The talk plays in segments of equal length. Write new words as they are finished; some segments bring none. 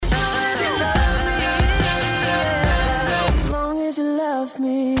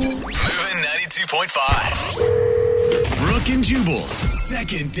92.5. Brooke and Jubal's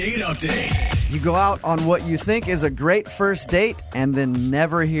second date update. You go out on what you think is a great first date and then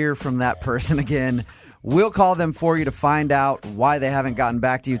never hear from that person again. We'll call them for you to find out why they haven't gotten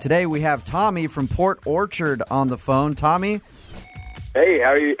back to you. Today we have Tommy from Port Orchard on the phone. Tommy? Hey,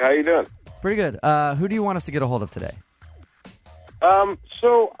 how you doing? Pretty good. Who do you want us to get a hold of today?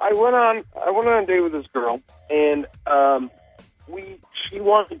 So I went on a date with this girl, and I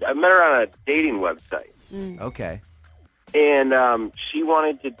met her on a dating website. Okay. And she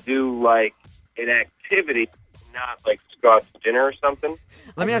wanted to do like an activity, not like go out to dinner or something.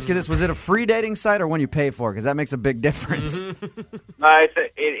 Let me ask you this. Was it a free dating site or one you pay for? Because that makes a big difference.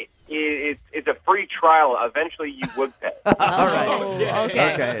 It's a free trial. Eventually, you would pay. All right.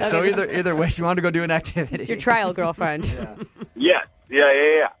 Okay. So either way, she wanted to go do an activity. It's your trial girlfriend. Yeah.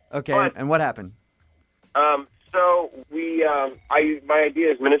 Okay, But, and what happened? So my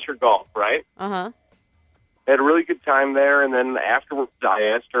idea is miniature golf, right? Uh-huh. Had a really good time there, and then afterwards I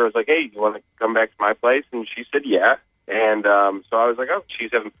asked her, I was like, hey, you want to come back to my place? And she said, yeah. And so I was like, oh,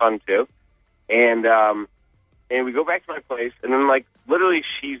 she's having fun too. And we go back to my place, and then, like, literally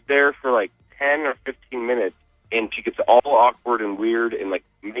she's there for, like, 10 or 15 minutes, and she gets all awkward and weird and, like,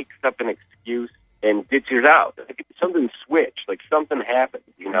 makes up an excuse and ditches out. Like, something switched. Like, something happened,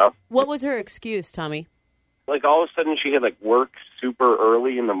 you know? What was her excuse, Tommy? Like, all of a sudden she had, like, work super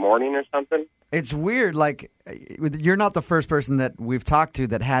early in the morning or something. It's weird. Like, you're not the first person that we've talked to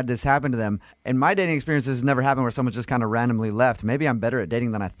that had this happen to them. In my dating experience, this has never happened where someone just kind of randomly left. Maybe I'm better at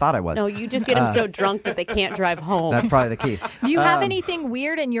dating than I thought I was. No, you just get them so drunk that they can't drive home. That's probably the key. Do you have anything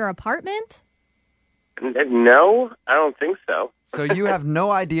weird in your apartment? No, I don't think so. So you have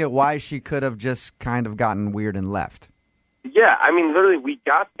no idea why she could have just kind of gotten weird and left. Yeah, I mean, literally, we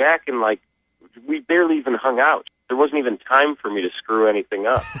got back and, like, we barely even hung out. There wasn't even time for me to screw anything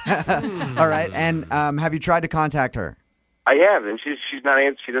up. All right, and have you tried to contact her? I have, and she's not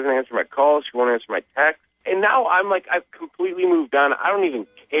she doesn't answer my calls. She won't answer my texts. And now I'm like, I've completely moved on. I don't even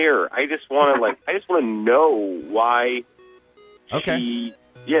care. I just want to know why. Okay.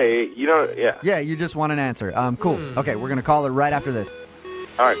 Yeah, you know, yeah. Yeah, you just want an answer. Cool. Okay, we're gonna call her right after this.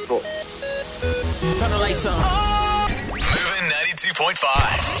 All right, cool. Turn the lights on. Moving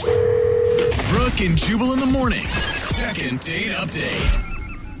 92.5. Brooke and Jubal in the mornings. Second date update.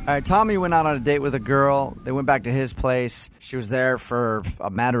 All right, Tommy went out on a date with a girl. They went back to his place. She was there for a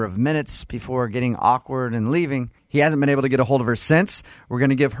matter of minutes before getting awkward and leaving. He hasn't been able to get a hold of her since. We're going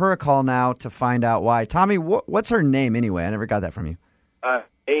to give her a call now to find out why. Tommy, what's her name anyway? I never got that from you.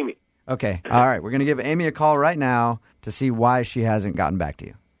 Amy. Okay. All right. We're going to give Amy a call right now to see why she hasn't gotten back to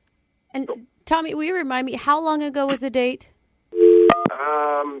you. And Tommy, will you remind me, how long ago was the date?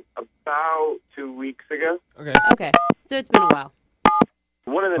 About 2 weeks ago. Okay. So it's been a while.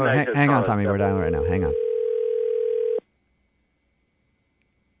 One of the nicest. Hang on, Tommy. We're dialing right now. Hang on.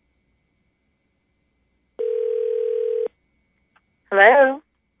 Hello,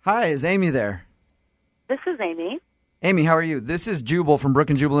 Hi, is Amy there? this is Amy. Amy, how are you? This is Jubal from Brooke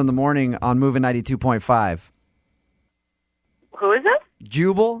and Jubal in the Morning on Moving 92.5. Who is it?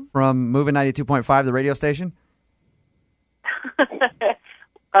 Jubal from Moving 92.5, the radio station.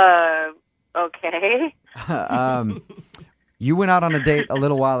 Okay. You went out on a date a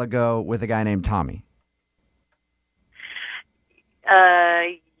little while ago with a guy named Tommy.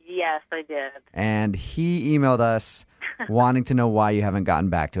 Yes, I did. And he emailed us wanting to know why you haven't gotten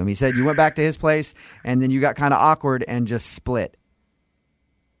back to him. He said you went back to his place and then you got kind of awkward and just split.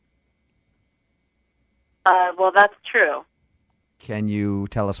 Well, that's true. Can you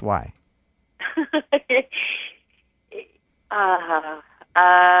tell us why?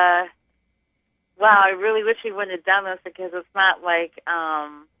 Wow, I really wish we wouldn't have done this because it's not like, Well,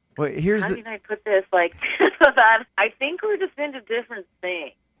 how can I put this? Like, that I think we're just into different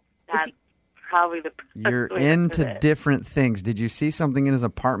things. That's probably the You're best way to into put it. different things. Did you see something in his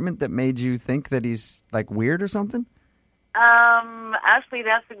apartment that made you think that he's like weird or something? Actually,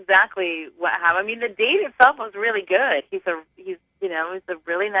 that's exactly what happened. I mean, the date itself was really good. He's a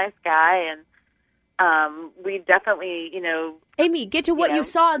really nice guy, and we definitely, Amy, get to what you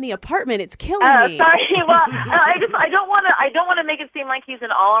saw in the apartment. It's killing me. Sorry. Well, I don't want to make it seem like he's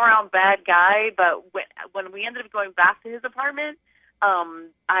an all-around bad guy. But when we ended up going back to his apartment,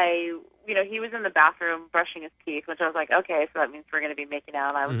 he was in the bathroom brushing his teeth, which I was like, okay, so that means we're going to be making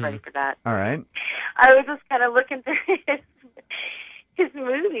out. I was ready for that. All right. I was just kind of looking through his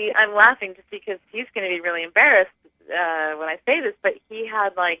movie. I'm laughing just because he's going to be really embarrassed when I say this, but he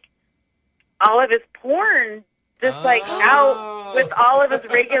had like all of his porn just like out with all of his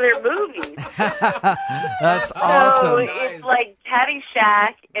regular movies. That's So awesome. it's like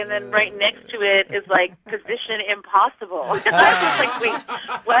Caddyshack, and then right next to it is like Position Impossible. I was like, wait,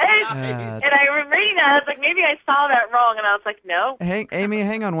 what? And I remember reading that. I was like, maybe I saw that wrong, and I was like, no. Amy,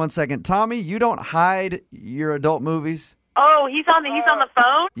 hang on one second. Tommy, you don't hide your adult movies? Oh, he's on the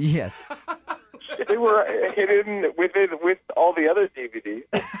phone. Yes. They were hidden with all the other DVDs.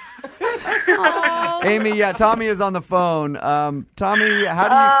 Amy, yeah, Tommy is on the phone. Tommy, how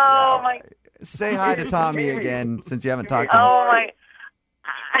do you Oh my. say hi to Tommy again since you haven't talked to him? Oh my.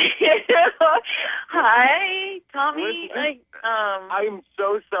 Hi, Tommy. I'm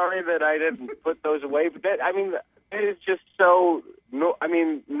so sorry that I didn't put those away, but that is just so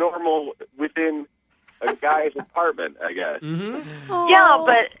normal within a guy's apartment, I guess. Yeah,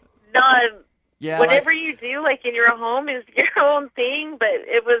 but not. Yeah, Whatever you do, like in your home, is your own thing. But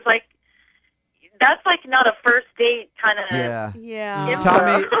it was like that's like not a first date kind of. Yeah. Yeah.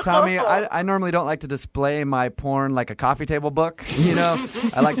 Tommy, I normally don't like to display my porn like a coffee table book. You know,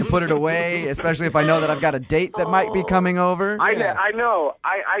 I like to put it away, especially if I know that I've got a date that might be coming over. I know.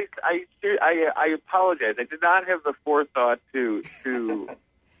 I apologize. I did not have the forethought to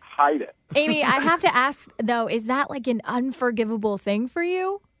hide it. Amy, I have to ask, though, is that like an unforgivable thing for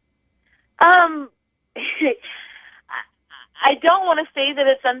you? I don't want to say that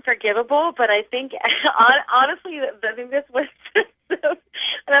it's unforgivable, but I think, honestly, I think this was just so,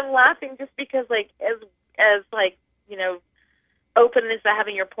 and I'm laughing just because, like, as like, you know, open as to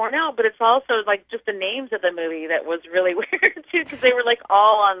having your porn out, but it's also, like, just the names of the movie that was really weird, too, because they were, like,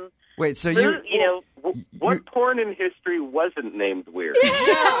 all on... Wait, so what porn in history wasn't named weird?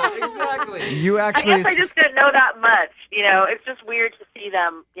 Yeah, exactly. You I actually... guess I just didn't know that much, you know. It's just weird to see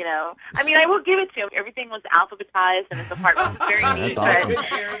them, you know. I mean, I will give it to him. Everything was alphabetized, and his apartment was very neat.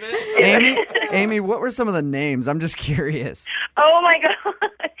 That's awesome. Amy, what were some of the names? I'm just curious. Oh, my God.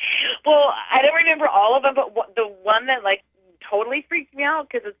 Well, I don't remember all of them, but the one that, like, totally freaked me out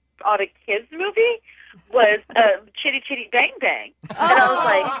because it's on a kids movie was Chitty Chitty Bang Bang. And I was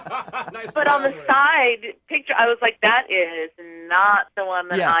like, Nice but on the play. side picture, I was like, that is not the one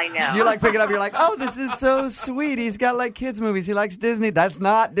that I know. You like pick it up, you're like, oh, this is so sweet. He's got like kids movies. He likes Disney. That's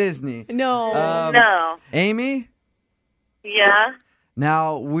not Disney. No. No. Amy? Yeah?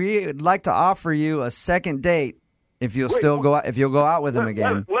 Now, we'd like to offer you a second date if you'll go out with him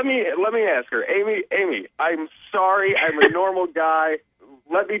again. Let me ask her, Amy. I'm sorry. I'm a normal guy.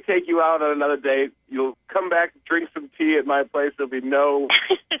 Let me take you out on another date. You'll come back, drink some tea at my place. There'll be no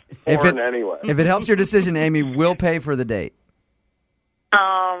porn anyway. If it helps your decision, Amy, we'll pay for the date.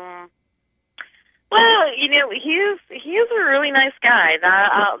 Well, you know, he's a really nice guy.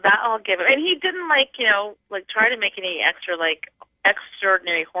 That I'll give him. And he didn't try to make any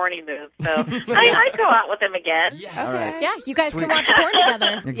extraordinary horny moves. So I'd go out with him again. Yes. All right. Yeah, you guys can watch porn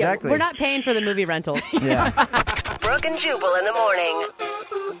together. Exactly. We're not paying for the movie rentals. Yeah. Brooke and Jubal in the morning.